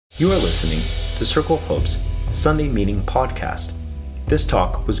You are listening to Circle of Hope's Sunday Meeting Podcast. This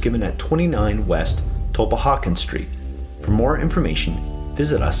talk was given at 29 West Tulpehocken Street. For more information,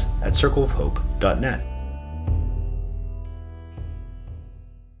 visit us at circleofhope.net.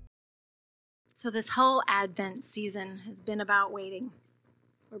 So this whole Advent season has been about waiting.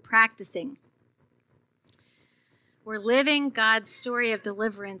 We're practicing. We're living God's story of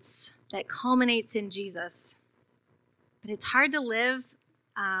deliverance that culminates in Jesus. But it's hard to live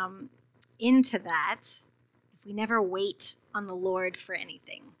into that if we never wait on the Lord for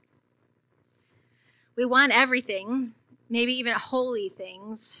anything. We want everything, maybe even holy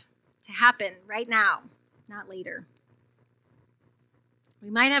things, to happen right now, not later. We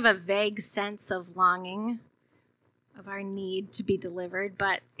might have a vague sense of longing, of our need to be delivered,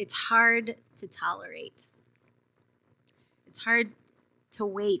 but it's hard to tolerate. It's hard to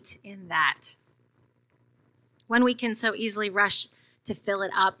wait in that, when we can so easily rush to fill it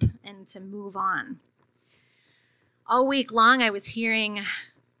up and to move on. All week long, I was hearing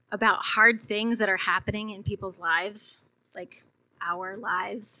about hard things that are happening in people's lives, like our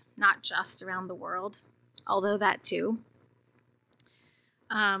lives, not just around the world, although that too.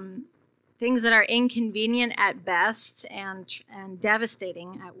 Things that are inconvenient at best and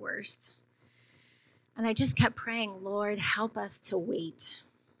devastating at worst. And I just kept praying, Lord, help us to wait.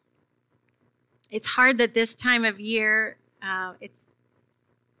 It's hard that this time of year,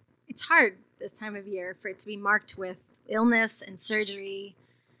 it's hard this time of year for it to be marked with illness and surgery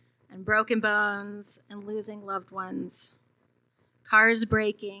and broken bones and losing loved ones. Cars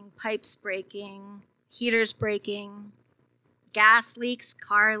breaking, pipes breaking, heaters breaking, gas leaks,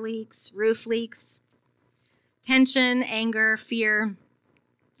 car leaks, roof leaks, tension, anger, fear.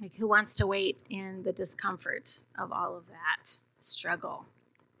 Like, who wants to wait in the discomfort of all of that struggle?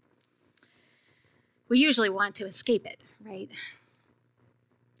 We usually want to escape it, right?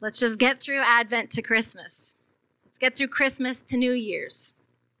 Let's just get through Advent to Christmas. Let's get through Christmas to New Year's.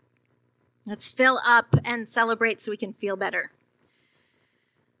 Let's fill up and celebrate so we can feel better.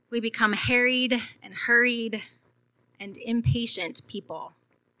 We become harried and hurried and impatient people.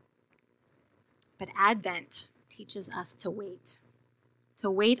 But Advent teaches us to wait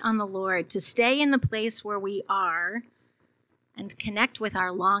on the Lord, to stay in the place where we are and connect with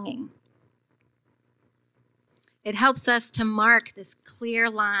our longing. It helps us to mark this clear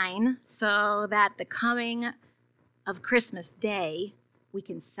line so that the coming of Christmas Day, we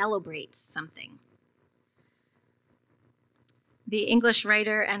can celebrate something. The English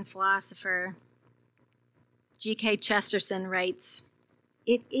writer and philosopher G.K. Chesterton writes,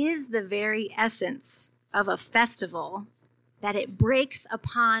 "It is the very essence of a festival that it breaks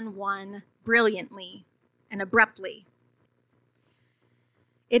upon one brilliantly and abruptly.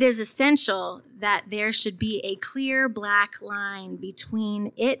 It is essential that there should be a clear black line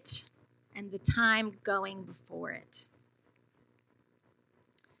between it and the time going before it."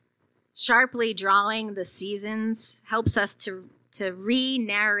 Sharply drawing the seasons helps us to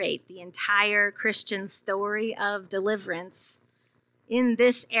re-narrate the entire Christian story of deliverance in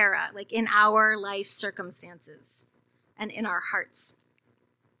this era, like in our life circumstances and in our hearts.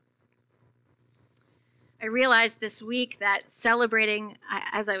 I realized this week that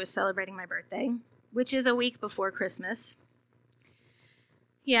as I was celebrating my birthday, which is a week before Christmas,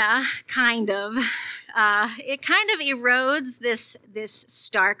 yeah, kind of. It kind of erodes this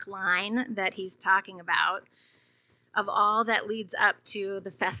stark line that he's talking about of all that leads up to the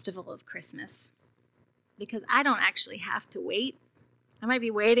festival of Christmas. Because I don't actually have to wait. I might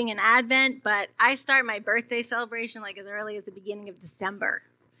be waiting in Advent, but I start my birthday celebration like as early as the beginning of December.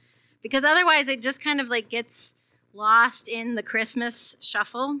 Because otherwise it just kind of like gets lost in the Christmas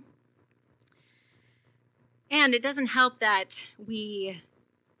shuffle. And it doesn't help that we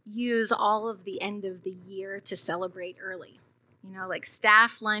use all of the end of the year to celebrate early. You know, like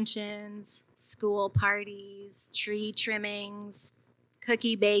staff luncheons, school parties, tree trimmings,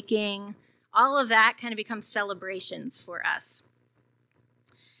 cookie baking, all of that kind of becomes celebrations for us.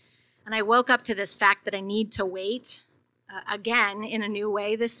 And I woke up to this fact that I need to wait again in a new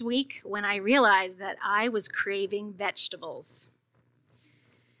way this week when I realized that I was craving vegetables.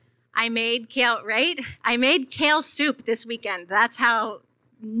 I made kale, right? I made kale soup this weekend. That's how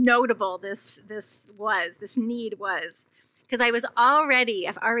notable this need was. Because I've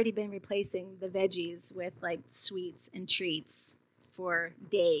already been replacing the veggies with like sweets and treats for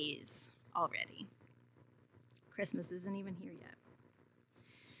days already. Christmas isn't even here yet.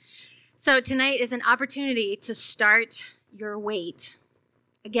 So tonight is an opportunity to start your wait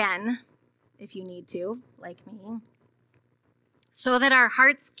again, if you need to, like me, so that our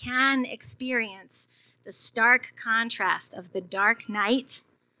hearts can experience the stark contrast of the dark night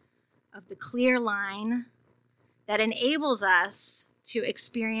of the clear line that enables us to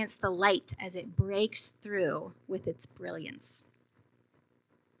experience the light as it breaks through with its brilliance.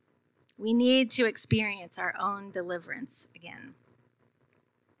 We need to experience our own deliverance again.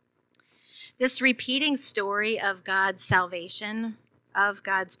 This repeating story of God's salvation of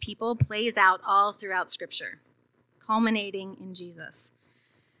God's people plays out all throughout Scripture, culminating in Jesus.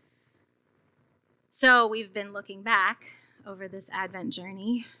 So we've been looking back over this Advent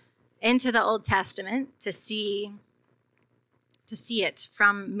journey into the Old Testament to see it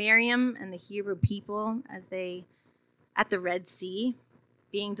from Miriam and the Hebrew people as they at the Red Sea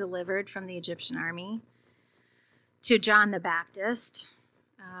being delivered from the Egyptian army, to John the Baptist,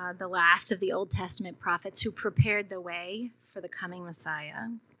 the last of the Old Testament prophets who prepared the way for the coming Messiah,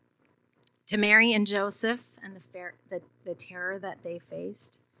 to Mary and Joseph and the terror that they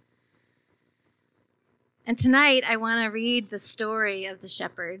faced. And tonight I want to read the story of the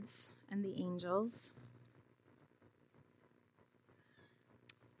shepherds and the angels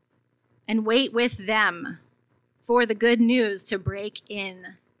and wait with them for the good news to break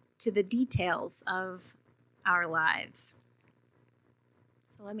in to the details of our lives.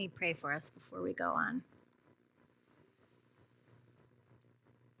 So let me pray for us before we go on.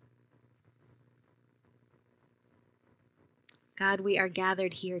 God, we are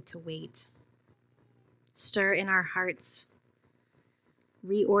gathered here to wait. Stir in our hearts,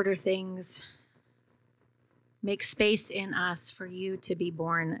 reorder things, make space in us for you to be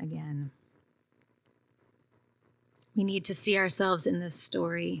born again. We need to see ourselves in this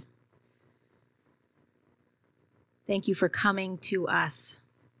story. Thank you for coming to us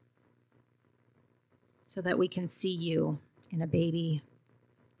so that we can see you in a baby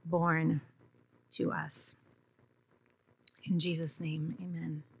born to us. In Jesus' name,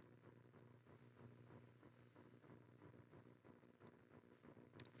 amen.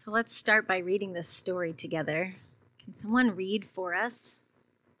 So let's start by reading this story together. Can someone read for us?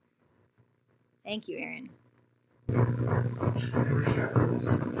 Thank you, Aaron. They were shepherds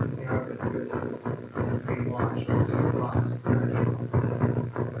out in the field, being watched over their flocks. The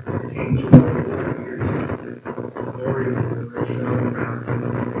angel of the Lord appeared to them. The glory of the Lord shone around them.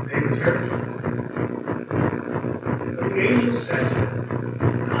 They were terrified. But the angel said to them, "Do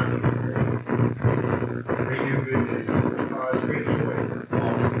not be afraid. I bring you good news that will cause great joy for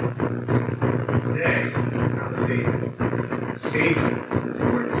all people. Today, in the town of David, a Savior, the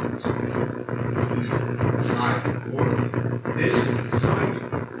Lord is with you. He is the Messiah. This is the sign.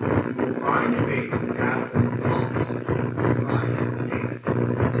 You will find a baby wrapped in cloths and lying in the manger."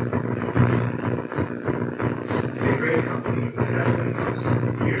 A great company of the heavenly hosts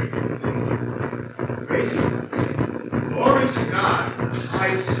appeared in the beginning, praising God. Glory to God in the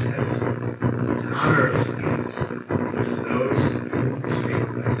highest heaven, and on earth peace to those who his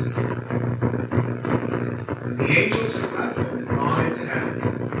faithfulness. And the angels had left them and gone into heaven.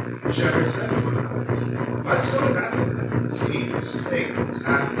 The shepherds said to one another, "Let's go to Bethlehem and see this thing that is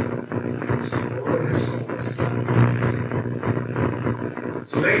happening, which the Lord has told us about."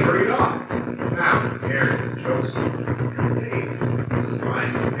 So they hurried off and found Mary and Joseph and the baby who was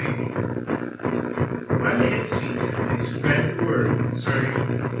lying in the manger. When they had seen it, they spread the word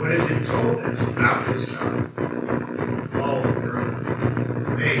concerning what had been told them about this child. All were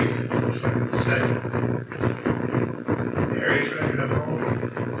amazed at what the shepherds said. Mary treasured up all these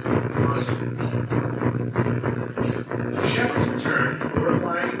things. The shepherds returned,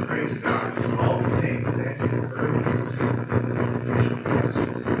 glorifying and praising God for all the things they had heard and seen.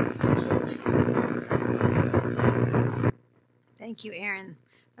 Thank you, Aaron.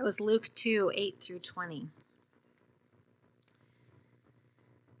 That was Luke 2, 8 through 20.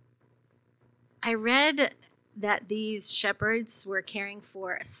 I read that these shepherds were caring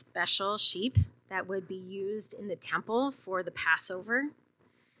for a special sheep that would be used in the temple for the Passover.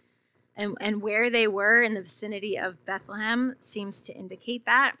 And where they were in the vicinity of Bethlehem seems to indicate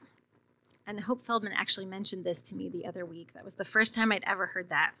that. And Hope Feldman actually mentioned this to me the other week. That was the first time I'd ever heard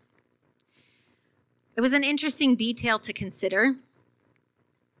that. It was an interesting detail to consider.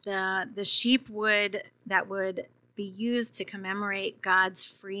 The sheep that would be used to commemorate God's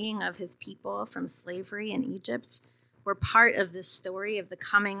freeing of his people from slavery in Egypt were part of this story of the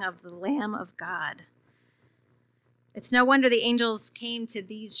coming of the Lamb of God. It's no wonder the angels came to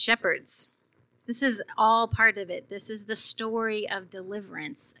these shepherds. This is all part of it. This is the story of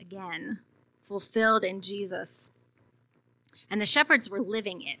deliverance, again, fulfilled in Jesus. And the shepherds were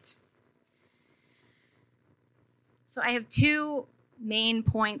living it. So I have two main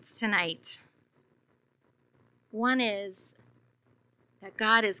points tonight. One is that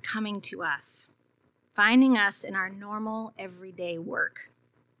God is coming to us, finding us in our normal, everyday work.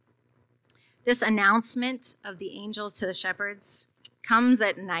 This announcement of the angels to the shepherds comes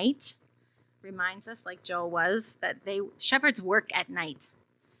at night, reminds us, like Joel was, that shepherds work at night.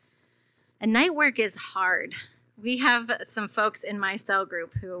 And night work is hard. We have some folks in my cell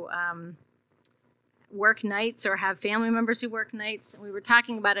group who work nights or have family members who work nights. And we were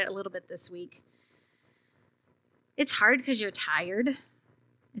talking about it a little bit this week. It's hard because you're tired.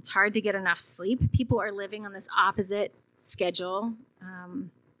 It's hard to get enough sleep. People are living on this opposite schedule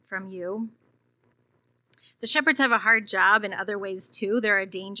from you. The shepherds have a hard job in other ways too. There are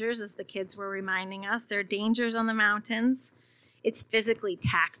dangers, as the kids were reminding us. There are dangers on the mountains. It's physically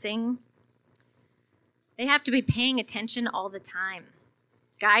taxing. They have to be paying attention all the time,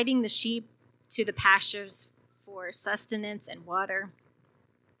 guiding the sheep to the pastures for sustenance and water.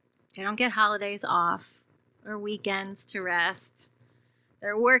 They don't get holidays off or weekends to rest.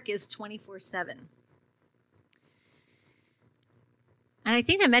 Their work is 24/7. And I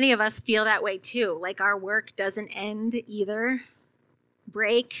think that many of us feel that way too, like our work doesn't end either.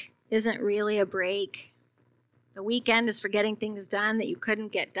 Break isn't really a break. The weekend is for getting things done that you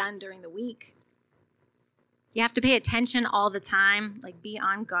couldn't get done during the week. You have to pay attention all the time, like be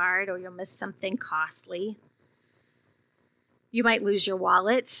on guard or you'll miss something costly. You might lose your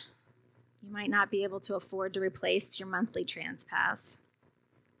wallet. You might not be able to afford to replace your monthly TransPass.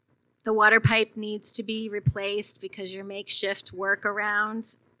 The water pipe needs to be replaced because your makeshift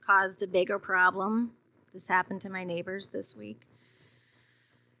workaround caused a bigger problem. This happened to my neighbors this week.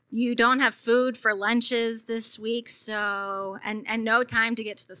 You don't have food for lunches this week, and no time to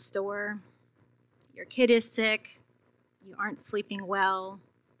get to the store. Your kid is sick. You aren't sleeping well.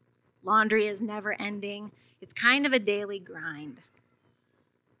 Laundry is never ending. It's kind of a daily grind.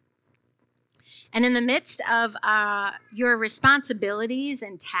 And in the midst of your responsibilities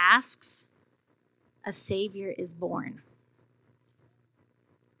and tasks, a Savior is born.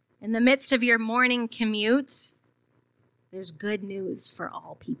 In the midst of your morning commute, there's good news for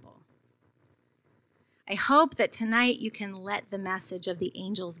all people. I hope that tonight you can let the message of the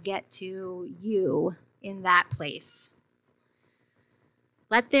angels get to you in that place.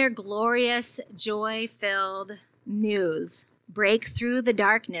 Let their glorious, joy-filled news break through the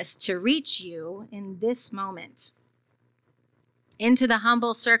darkness to reach you in this moment. Into the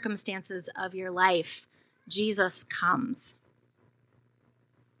humble circumstances of your life, Jesus comes.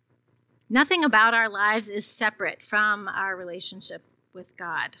 Nothing about our lives is separate from our relationship with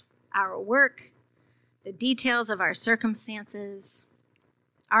God. Our work, the details of our circumstances,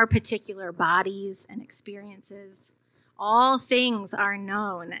 our particular bodies and experiences, all things are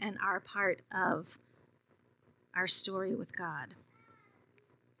known and are part of our story with God.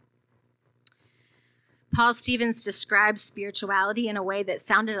 Paul Stevens describes spirituality in a way that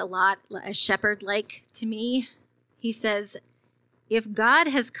sounded a lot a shepherd-like to me. He says, if God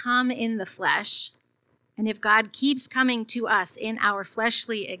has come in the flesh, and if God keeps coming to us in our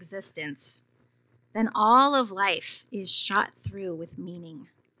fleshly existence, then all of life is shot through with meaning.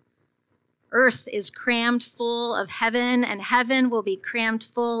 Earth is crammed full of heaven, and heaven will be crammed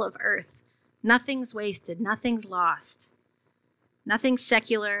full of earth. Nothing's wasted, nothing's lost, nothing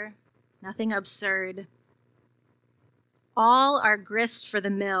secular, nothing absurd. All are grist for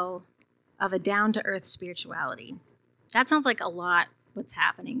the mill of a down-to-earth spirituality. That sounds like a lot what's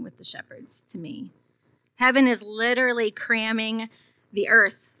happening with the shepherds to me. Heaven is literally cramming the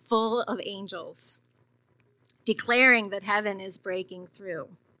earth full of angels, declaring that heaven is breaking through.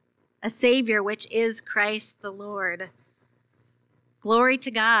 A Savior, which is Christ the Lord. Glory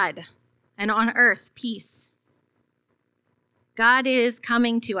to God. And on earth, peace. God is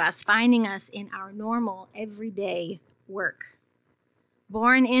coming to us, finding us in our normal, everyday work,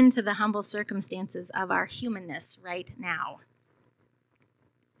 born into the humble circumstances of our humanness right now.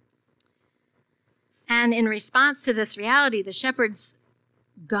 And in response to this reality, the shepherds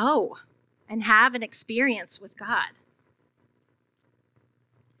go and have an experience with God.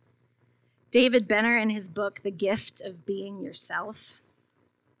 David Benner, in his book, The Gift of Being Yourself,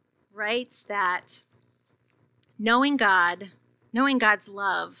 writes that knowing God's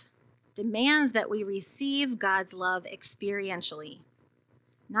love demands that we receive God's love experientially,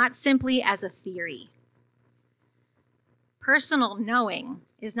 not simply as a theory. Personal knowing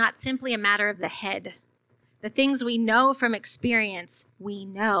is not simply a matter of the head. The things we know from experience, we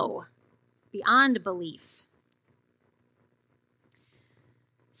know beyond belief.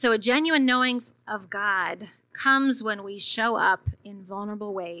 So a genuine knowing of God comes when we show up in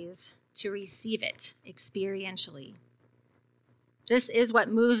vulnerable ways to receive it experientially. This is what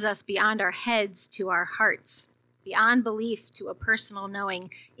moves us beyond our heads to our hearts, beyond belief to a personal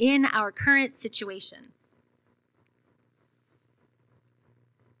knowing in our current situation.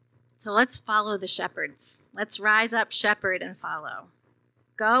 So let's follow the shepherds. Let's rise up, shepherd, and follow.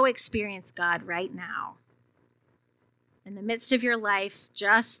 Go experience God right now. In the midst of your life,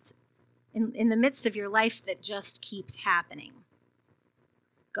 in the midst of your life that just keeps happening.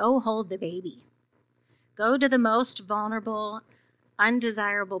 Go hold the baby. Go to the most vulnerable,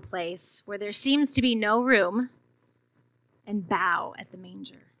 undesirable place where there seems to be no room and bow at the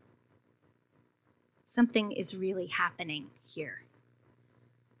manger. Something is really happening here.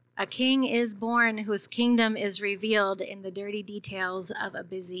 A king is born whose kingdom is revealed in the dirty details of a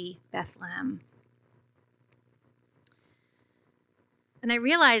busy Bethlehem. And I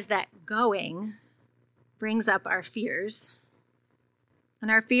realize that going brings up our fears. And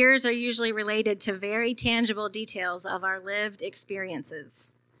our fears are usually related to very tangible details of our lived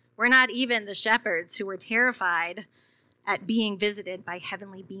experiences. We're not even the shepherds who were terrified at being visited by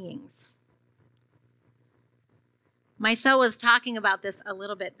heavenly beings. Marcel was talking about this a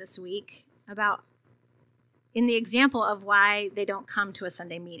little bit this week, about in the example of why they don't come to a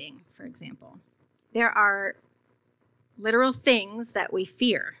Sunday meeting, for example. There are literal things that we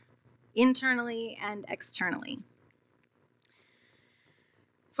fear, internally and externally.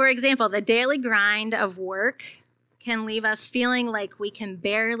 For example, the daily grind of work can leave us feeling like we can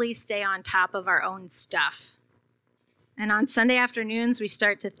barely stay on top of our own stuff. And on Sunday afternoons, we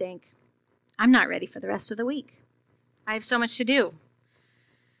start to think, I'm not ready for the rest of the week. I have so much to do.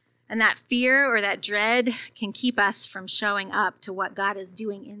 And that fear or that dread can keep us from showing up to what God is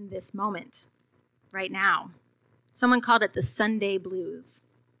doing in this moment, right now. Someone called it the Sunday blues.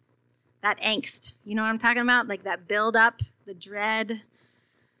 That angst, you know what I'm talking about? Like that build up, the dread,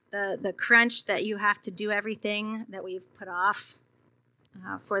 the crunch that you have to do everything that we've put off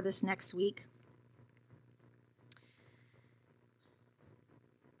for this next week.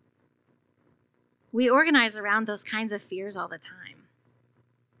 We organize around those kinds of fears all the time.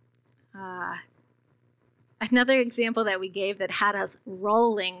 Another example that we gave that had us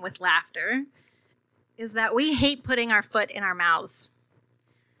rolling with laughter is that we hate putting our foot in our mouths.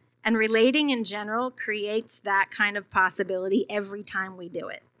 And relating in general creates that kind of possibility every time we do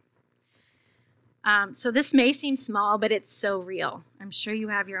it. So this may seem small, but it's so real. I'm sure you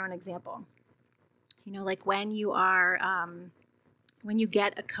have your own example. You know, like when you are... when you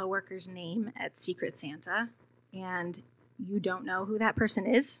get a coworker's name at Secret Santa and you don't know who that person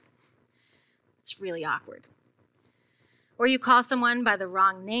is, it's really awkward. Or you call someone by the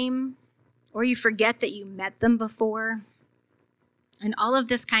wrong name, or you forget that you met them before. And all of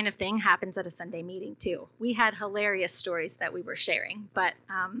this kind of thing happens at a Sunday meeting too. We had hilarious stories that we were sharing, but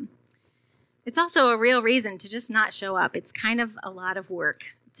it's also a real reason to just not show up. It's kind of a lot of work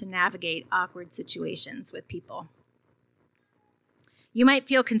to navigate awkward situations with people. You might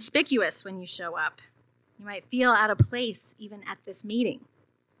feel conspicuous when you show up. You might feel out of place even at this meeting.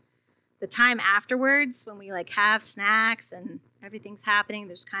 The time afterwards, when we have snacks and everything's happening,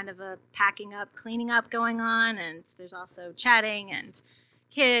 there's kind of a packing up, cleaning up going on, and there's also chatting and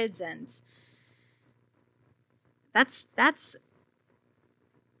kids, and that's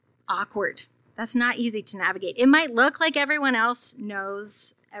awkward. That's not easy to navigate. It might look like everyone else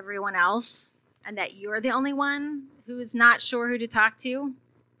knows everyone else and that you're the only one who is not sure who to talk to,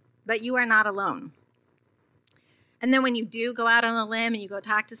 but you are not alone. And then when you do go out on a limb and you go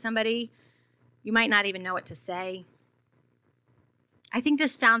talk to somebody, you might not even know what to say. I think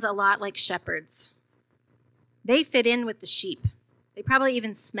this sounds a lot like shepherds. They fit in with the sheep. They probably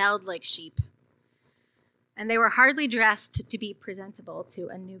even smelled like sheep. And they were hardly dressed to be presentable to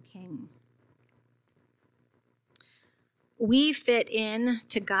a new king. We fit in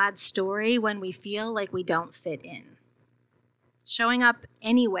to God's story when we feel like we don't fit in. Showing up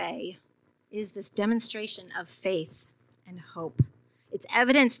anyway is this demonstration of faith and hope. It's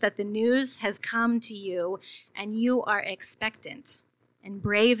evidence that the news has come to you and you are expectant and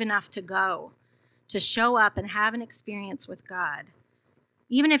brave enough to go, to show up and have an experience with God,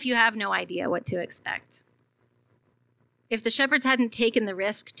 even if you have no idea what to expect. If the shepherds hadn't taken the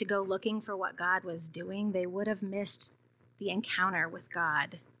risk to go looking for what God was doing, they would have missed the encounter with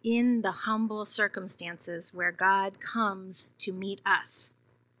God in the humble circumstances where God comes to meet us.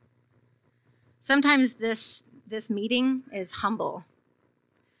 Sometimes this meeting is humble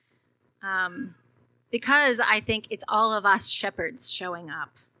because I think it's all of us shepherds showing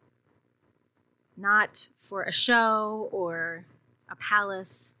up, not for a show or a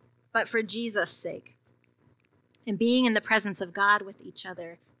palace, but for Jesus' sake. And being in the presence of God with each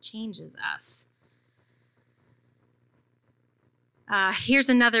other changes us. Here's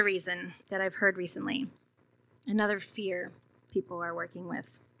another reason that I've heard recently, another fear people are working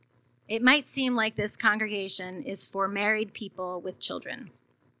with. It might seem like this congregation is for married people with children.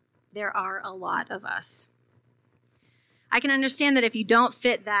 There are a lot of us. I can understand that if you don't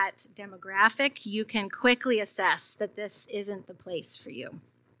fit that demographic, you can quickly assess that this isn't the place for you.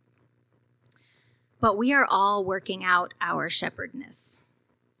 But we are all working out our shepherdness.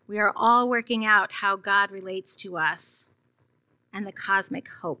 We are all working out how God relates to us and the cosmic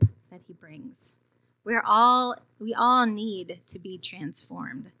hope that he brings. We all need to be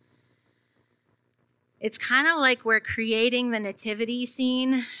transformed. It's kind of like we're creating the nativity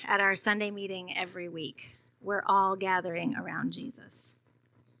scene at our Sunday meeting every week. We're all gathering around Jesus.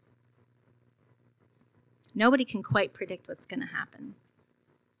 Nobody can quite predict what's going to happen.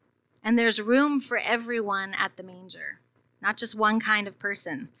 And there's room for everyone at the manger, not just one kind of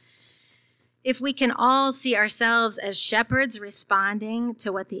person. If we can all see ourselves as shepherds responding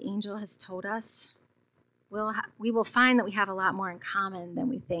to what the angel has told us, we will find that we have a lot more in common than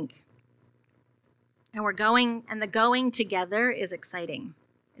we think. And the going together is exciting.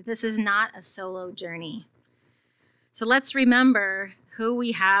 This is not a solo journey. So let's remember who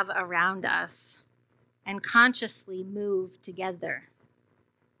we have around us and consciously move together.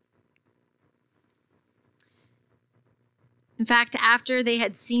 In fact, after they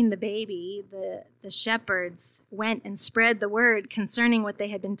had seen the baby, the shepherds went and spread the word concerning what they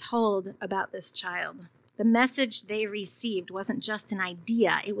had been told about this child. The message they received wasn't just an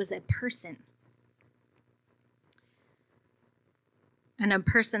idea, it was a person. And a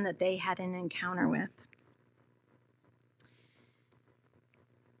person that they had an encounter with.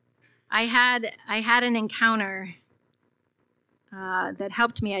 I had an encounter that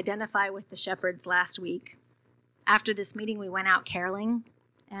helped me identify with the shepherds last week. After this meeting, we went out caroling,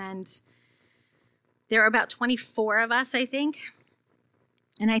 and there were about 24 of us, I think.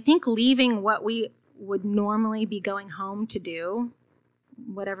 And I think leaving what we would normally be going home to do,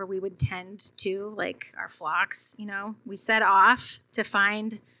 whatever we would tend to, like our flocks, we set off to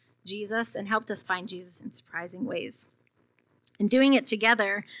find Jesus and helped us find Jesus in surprising ways. And doing it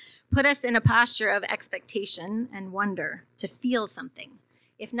together put us in a posture of expectation and wonder to feel something.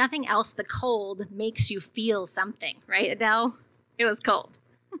 If nothing else, the cold makes you feel something, right, Adele? It was cold.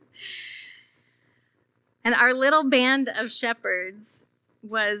 And our little band of shepherds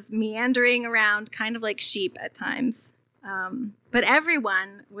was meandering around kind of like sheep at times. But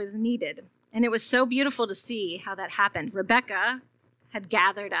everyone was needed. And it was so beautiful to see how that happened. Rebecca had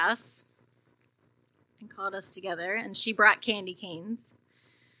gathered us and called us together, and she brought candy canes.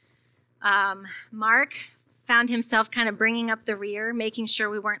 Mark found himself kind of bringing up the rear, making sure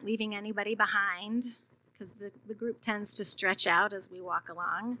we weren't leaving anybody behind, because the group tends to stretch out as we walk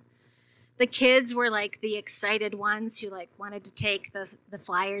along. The kids were like the excited ones who wanted to take the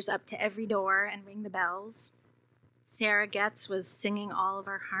flyers up to every door and ring the bells. Sarah Getz was singing all of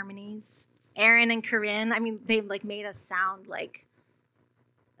our harmonies. Aaron and Corinne, they made us sound like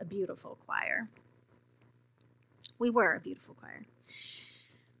a beautiful choir. We were a beautiful choir.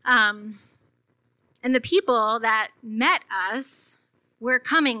 And the people that met us were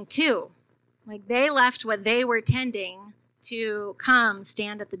coming too. They left what they were tending to come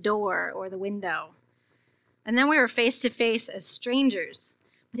stand at the door or the window. And then we were face to face as strangers.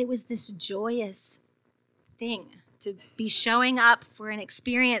 But it was this joyous thing to be showing up for an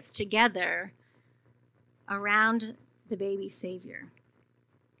experience together around the baby Savior.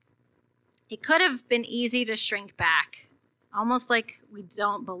 It could have been easy to shrink back, almost like we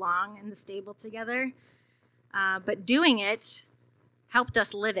don't belong in the stable together. But doing it helped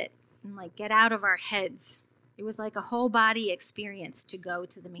us live it and get out of our heads. It was like a whole body experience to go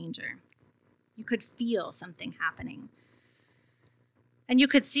to the manger. You could feel something happening. And you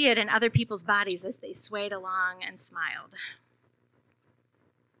could see it in other people's bodies as they swayed along and smiled.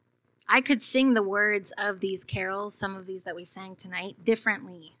 I could sing the words of these carols, some of these that we sang tonight,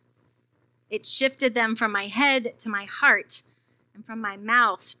 differently. It shifted them from my head to my heart, and from my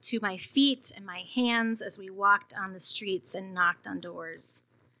mouth to my feet and my hands as we walked on the streets and knocked on doors.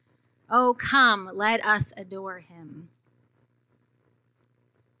 Oh, come, let us adore him.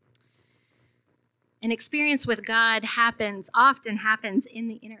 An experience with God often happens in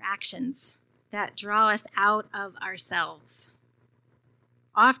the interactions that draw us out of ourselves,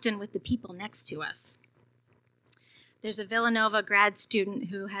 often with the people next to us. There's a Villanova grad student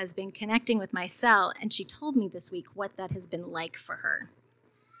who has been connecting with my cell, and she told me this week what that has been like for her.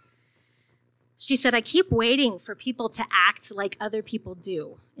 She said, I keep waiting for people to act like other people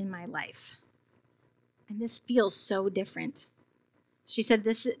do in my life. And this feels so different. She said,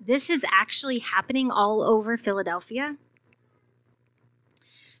 this is actually happening all over Philadelphia.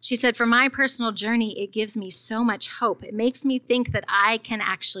 She said, for my personal journey, it gives me so much hope. It makes me think that I can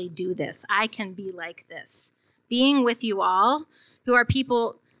actually do this. I can be like this. Being with you all, who are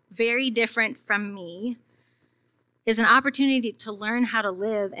people very different from me, is an opportunity to learn how to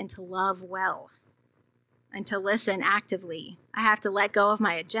live and to love well and to listen actively. I have to let go of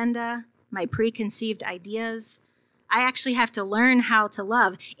my agenda, my preconceived ideas. I actually have to learn how to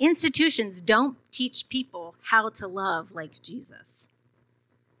love. Institutions don't teach people how to love like Jesus.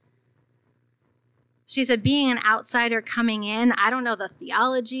 She said, being an outsider coming in, I don't know the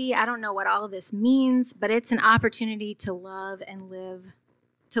theology, I don't know what all of this means, but it's an opportunity to love and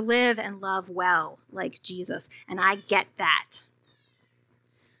love well like Jesus. And I get that.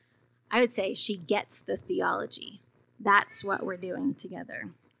 I would say she gets the theology. That's what we're doing together.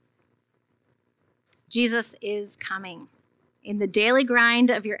 Jesus is coming. In the daily grind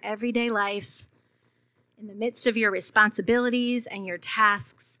of your everyday life, in the midst of your responsibilities and your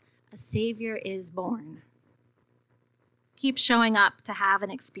tasks, a Savior is born. Keep showing up to have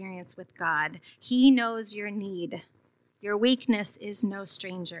an experience with God. He knows your need. Your weakness is no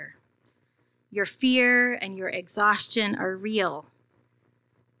stranger. Your fear and your exhaustion are real.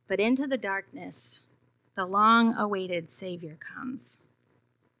 But into the darkness, the long-awaited Savior comes.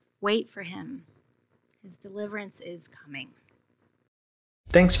 Wait for him. His deliverance is coming.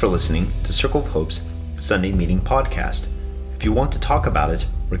 Thanks for listening to Circle of Hope's Sunday Meeting Podcast. If you want to talk about it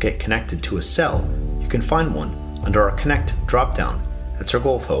or get connected to a cell, you can find one under our Connect dropdown at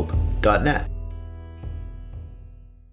circleofhope.net.